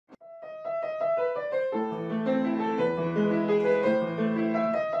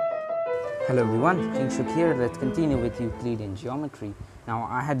Hello everyone, Shuk here. Let's continue with Euclidean geometry. Now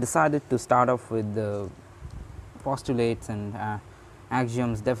I had decided to start off with the postulates and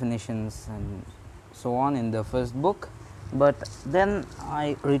axioms, definitions and so on in the first book, but then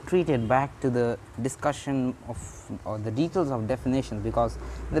I retreated back to the discussion of the details of definitions, because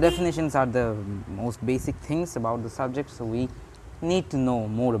the definitions are the most basic things about the subject, so we need to know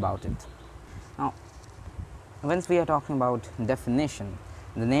more about it. Now once we are talking about definition,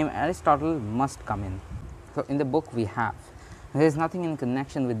 the name Aristotle must come in. So in the book we have, there is nothing in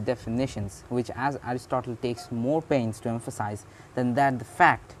connection with definitions which, as Aristotle takes more pains to emphasize, than that the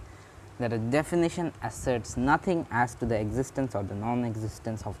fact that a definition asserts nothing as to the existence or the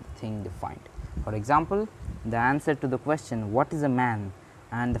non-existence of the thing defined. For example, the answer to the question what is a man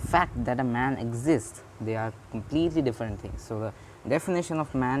and the fact that a man exists, they are completely different things. So the definition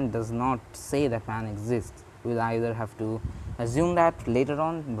of man does not say that man exists. We will either have to assume that later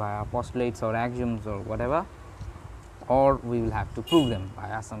on via postulates or axioms or whatever, or we will have to prove them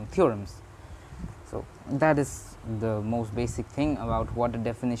via some theorems. So that is the most basic thing about what a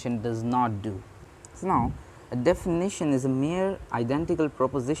definition does not do. So now a definition is a mere identical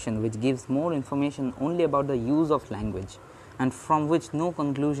proposition which gives more information only about the use of language, and from which no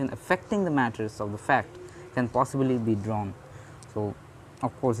conclusion affecting the matters of the fact can possibly be drawn. So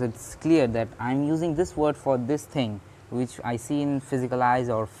of course it is clear that I am using this word for this thing which I see in physical eyes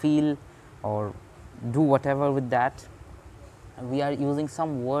or feel or do whatever with that. We are using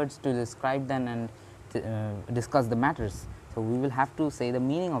some words to describe them and discuss the matters. So we will have to say the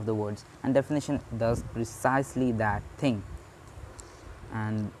meaning of the words, and definition does precisely that thing.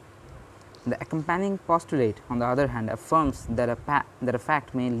 And the accompanying postulate, on the other hand, affirms that a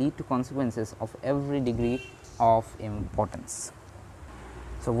fact may lead to consequences of every degree of importance.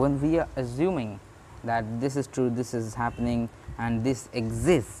 So when we are assuming that this is true, this is happening and this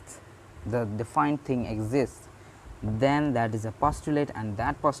exists, the defined thing exists, then that is a postulate, and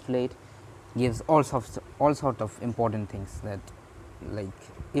that postulate gives all sorts of important things. That, like,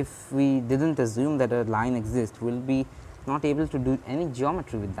 if we didn't assume that a line exists, we will be not able to do any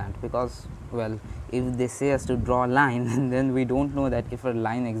geometry with that, because, well, if they say us to draw a line and then we do not know that if a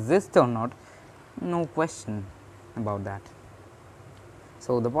line exists or not, no question about that.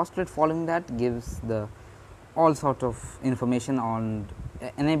 So the postulate following that gives the all sort of information on,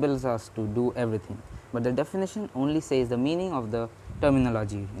 enables us to do everything, but the definition only says the meaning of the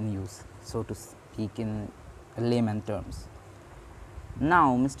terminology in use, so to speak in layman terms.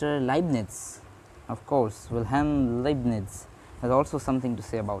 Now Mr. Leibniz, of course Wilhelm Leibniz, has also something to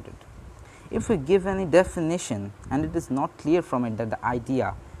say about it. If we give any definition and it is not clear from it that the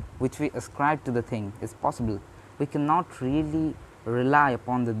idea which we ascribe to the thing is possible, we cannot really rely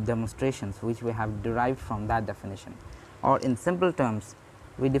upon the demonstrations which we have derived from that definition. Or in simple terms,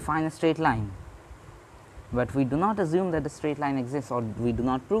 we define a straight line, but we do not assume that the straight line exists, or we do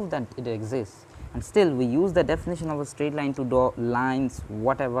not prove that it exists, and still we use the definition of a straight line to draw lines,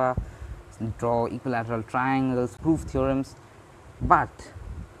 whatever, draw equilateral triangles, prove theorems. But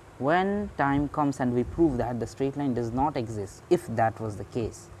when time comes and we prove that the straight line does not exist, if that was the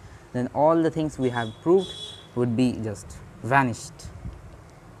case, then all the things we have proved would be just vanished.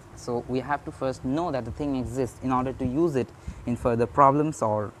 So we have to first know that the thing exists in order to use it in further problems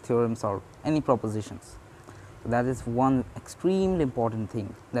or theorems or any propositions. So that is one extremely important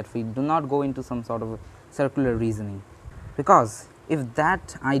thing, that we do not go into some sort of circular reasoning, because if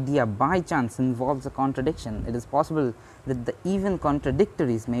that idea by chance involves a contradiction, it is possible that the even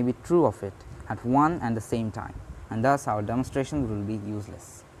contradictories may be true of it at one and the same time, and thus our demonstrations will be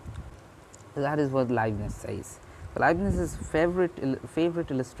useless. So that is what Leibniz says. Leibniz's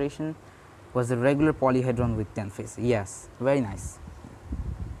favorite illustration was a regular polyhedron with 10 faces. Yes, very nice.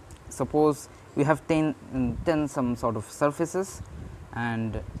 Suppose we have 10 some sort of surfaces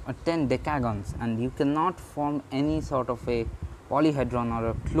and 10 decagons, and you cannot form any sort of a polyhedron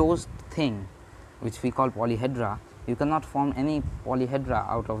or a closed thing which we call polyhedra. You cannot form any polyhedra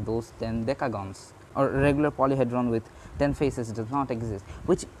out of those 10 decagons, or a regular polyhedron with 10 faces does not exist,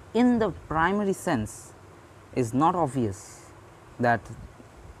 which in the primary sense is not obvious that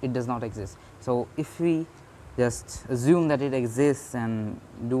it does not exist. So if we just assume that it exists and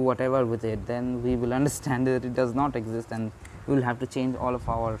do whatever with it, then we will understand that it does not exist, and we will have to change all of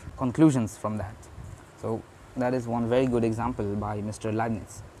our conclusions from that. So that is one very good example by Mr.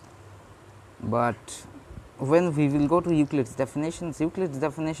 Leibniz. But when we will go to Euclid's definitions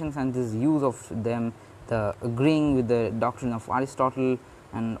and this use of them, the agreeing with the doctrine of Aristotle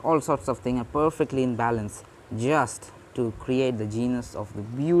and all sorts of things are perfectly in balance, just to create the genus of the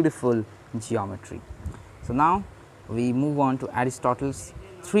beautiful geometry. So now we move on to Aristotle's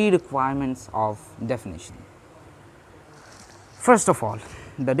three requirements of definition. First of all,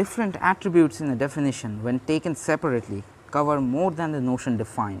 the different attributes in a definition when taken separately cover more than the notion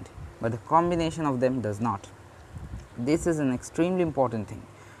defined, but the combination of them does not. This is an extremely important thing.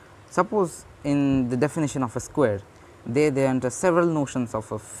 Suppose in the definition of a square, they enter several notions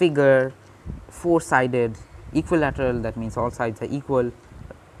of a figure, four-sided, equilateral, that means all sides are equal,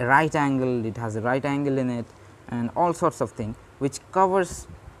 a right angle, it has a right angle in it, and all sorts of things, which covers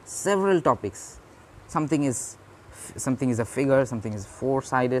several topics. Something is a figure, something is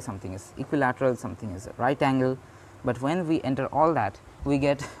four-sided, something is equilateral, something is a right angle. But when we enter all that, we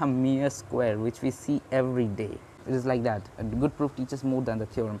get a mere square which we see every day. It is like that. A good proof teaches more than the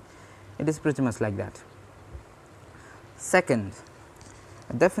theorem. It is pretty much like that. Second,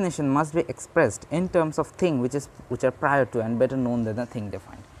 a definition must be expressed in terms of thing which are prior to and better known than the thing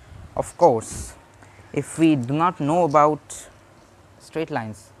defined. Of course, if we do not know about straight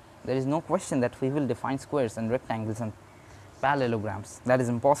lines, there is no question that we will define squares and rectangles and parallelograms. That is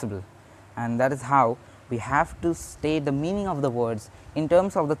impossible, and that is how we have to state the meaning of the words in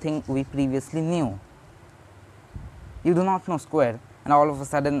terms of the thing we previously knew. You do not know square, and all of a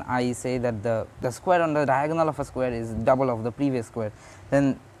sudden I say that the square on the diagonal of a square is double of the previous square,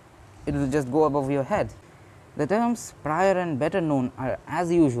 then it will just go above your head. The terms prior and better known are,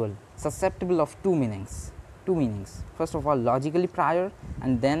 as usual, susceptible of two meanings. First of all, logically prior,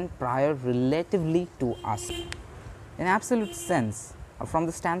 and then prior relatively to us. In absolute sense, or from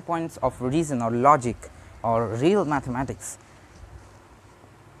the standpoints of reason or logic or real mathematics,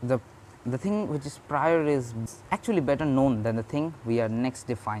 the thing which is prior is actually better known than the thing we are next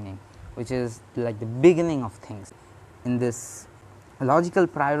defining, which is like the beginning of things. In this logical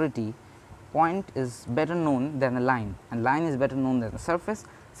priority, point is better known than a line, and line is better known than a surface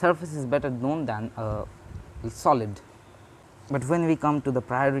is better known than a solid. But when we come to the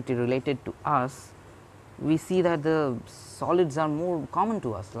priority related to us, we see that the solids are more common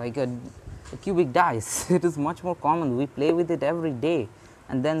to us, like a cubic dice. It is much more common, we play with it every day.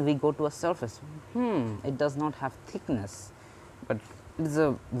 And then we go to a surface, it does not have thickness, but it is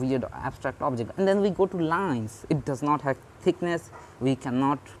a weird abstract object. And then we go to lines, it does not have thickness, we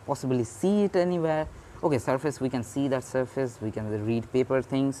cannot possibly see it anywhere. Okay, surface, we can see that surface, we can read paper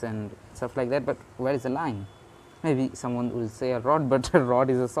things and stuff like that, but where is the line? Maybe someone will say a rod, but a rod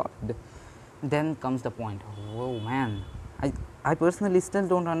is a solid. Then comes the point, oh man, I personally still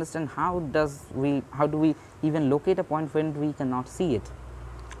don't understand how do we even locate a point when we cannot see it.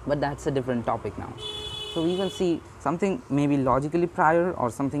 But that is a different topic now. So, we will see something may be logically prior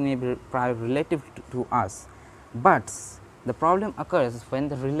or something may be prior relative to us, but the problem occurs when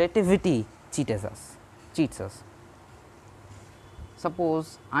the relativity cheats us.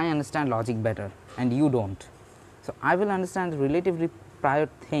 Suppose I understand logic better and you do not. So, I will understand the relatively prior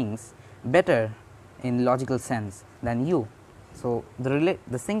things better in logical sense than you. So,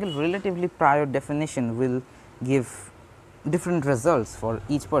 the single relatively prior definition will give different results for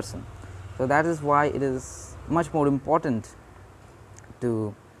each person. So, that is why it is much more important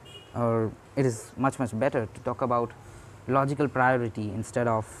to, or it is much better to talk about logical priority instead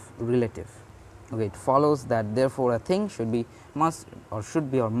of relative. Okay, it follows that therefore, a thing should be must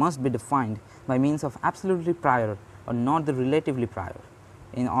be defined by means of absolutely prior or not the relatively prior,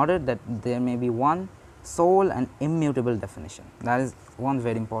 in order that there may be one sole and immutable definition. That is one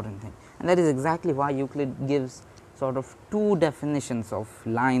very important thing, and that is exactly why Euclid gives sort of two definitions of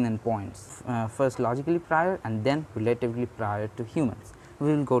line and points, first logically prior and then relatively prior to humans. We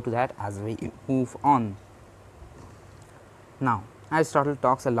will go to that as we move on. Now, Aristotle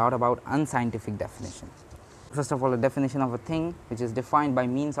talks a lot about unscientific definition. First of all, a definition of a thing which is defined by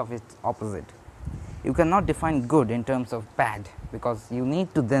means of its opposite. You cannot define good in terms of bad, because you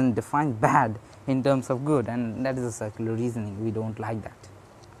need to then define bad in terms of good, and that is a circular reasoning. We do not like that.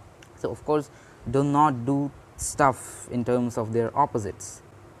 So, of course, do not do stuff in terms of their opposites.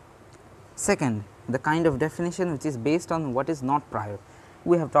 Second, the kind of definition which is based on what is not prior.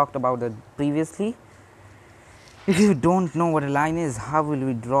 We have talked about that previously. If you do not know what a line is, how will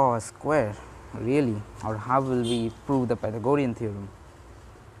we draw a square really, or how will we prove the Pythagorean theorem?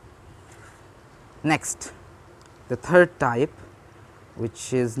 Next, the third type,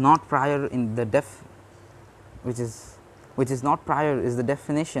 which is not prior in the which is not prior is the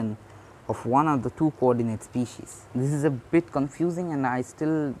definition of one of the two coordinate species. This is a bit confusing, and I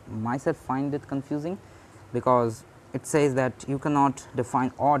still myself find it confusing, because it says that you cannot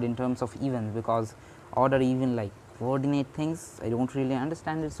define odd in terms of even, because odd or even like coordinate things. I do not really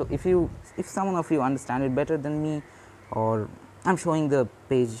understand it. So, if someone of you understand it better than me, or I am showing the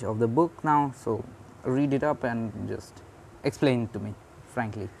page of the book now, so read it up and just explain it to me.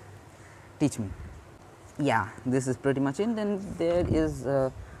 frankly. Teach me. Yeah, this is pretty much it. Then there is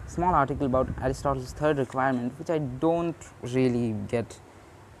a small article about Aristotle's third requirement, which I don't really get,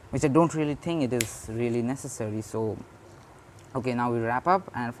 which I don't really think it is really necessary. So, okay, now we wrap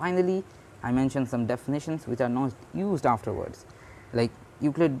up, and finally I mentioned some definitions which are not used afterwards, like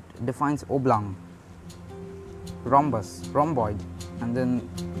Euclid defines oblong, rhombus, rhomboid, and then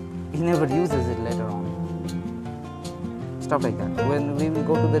he never uses it later on. Stuff like that. When we will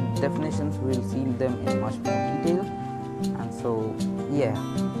go to the definitions, we will see them in much more detail. And so, yeah,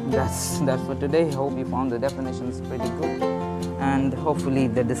 that's for today. Hope you found the definitions pretty good, and hopefully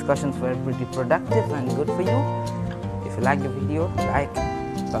the discussions were pretty productive and good for you. If you like the video, like,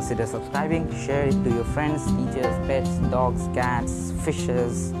 consider subscribing, share it to your friends, teachers, pets, dogs, cats,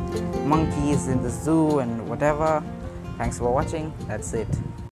 fishes, monkeys in the zoo, and whatever. Thanks for watching. That's it.